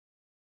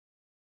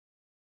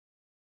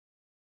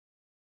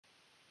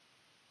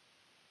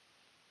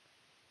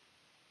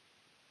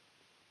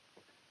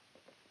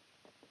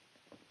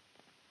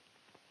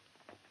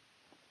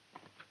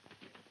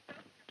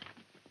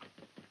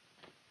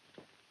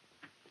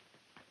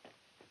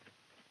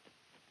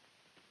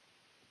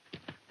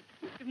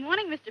Good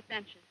morning, Mr.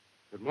 Fenches.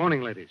 Good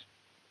morning, ladies.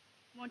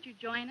 Won't you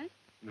join us?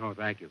 No,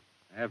 thank you.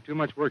 I have too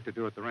much work to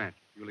do at the ranch.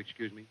 You'll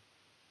excuse me?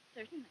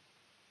 Certainly.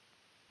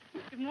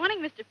 Good morning,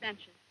 Mr.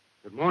 Fenches.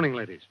 Good morning,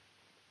 ladies.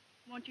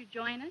 Won't you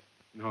join us?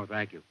 No,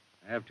 thank you.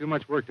 I have too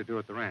much work to do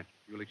at the ranch.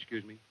 You'll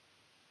excuse me?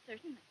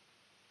 Certainly.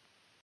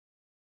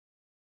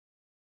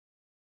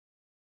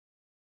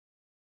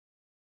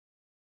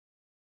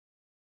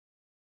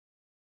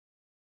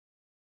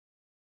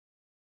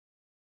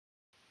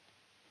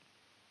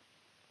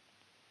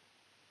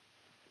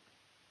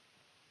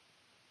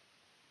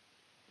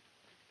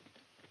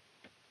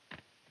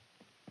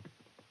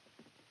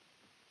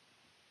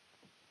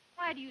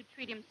 Why do you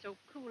treat him so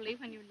coolly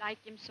when you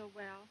like him so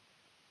well?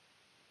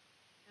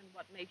 And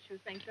what makes you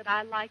think that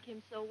I like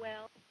him so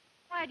well?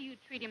 Why do you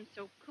treat him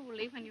so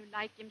coolly when you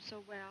like him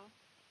so well?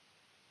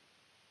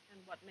 And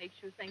what makes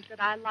you think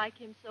that I like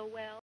him so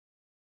well?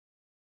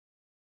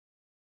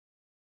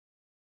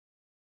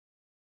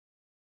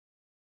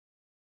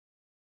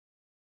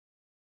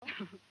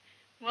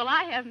 Well,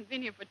 I haven't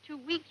been here for 2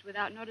 weeks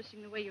without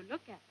noticing the way you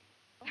look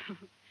at me.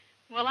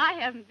 Well, I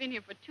haven't been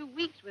here for 2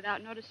 weeks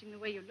without noticing the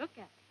way you look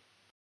at me.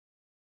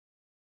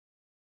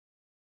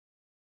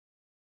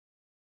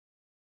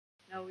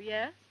 Oh,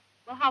 yes?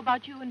 Well, how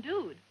about you and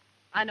Dude?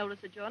 I notice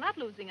that you're not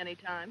losing any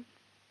time.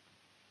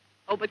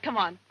 Oh, but come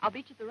on. I'll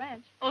beat you at the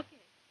ranch. Okay.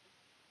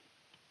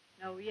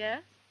 Oh,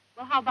 yes?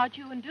 Well, how about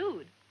you and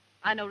Dude?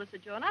 I notice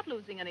that you're not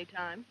losing any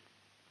time.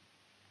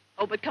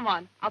 Oh, but come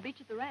on. I'll beat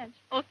you at the ranch.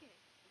 Okay.